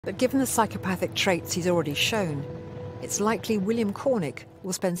But given the psychopathic traits he's already shown, it's likely William Cornick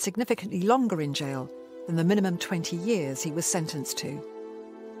will spend significantly longer in jail than the minimum 20 years he was sentenced to.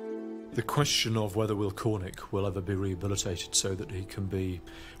 The question of whether Will Cornick will ever be rehabilitated so that he can be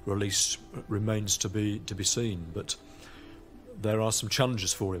released remains to be seen, but there are some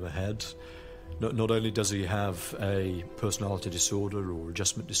challenges for him ahead. Not only does he have a personality disorder or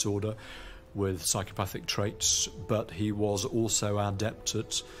adjustment disorder with psychopathic traits, but he was also adept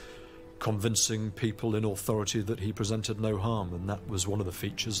at convincing people in authority that he presented no harm, and that was one of the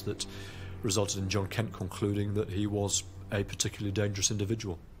features that resulted in John Kent concluding that he was a particularly dangerous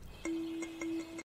individual.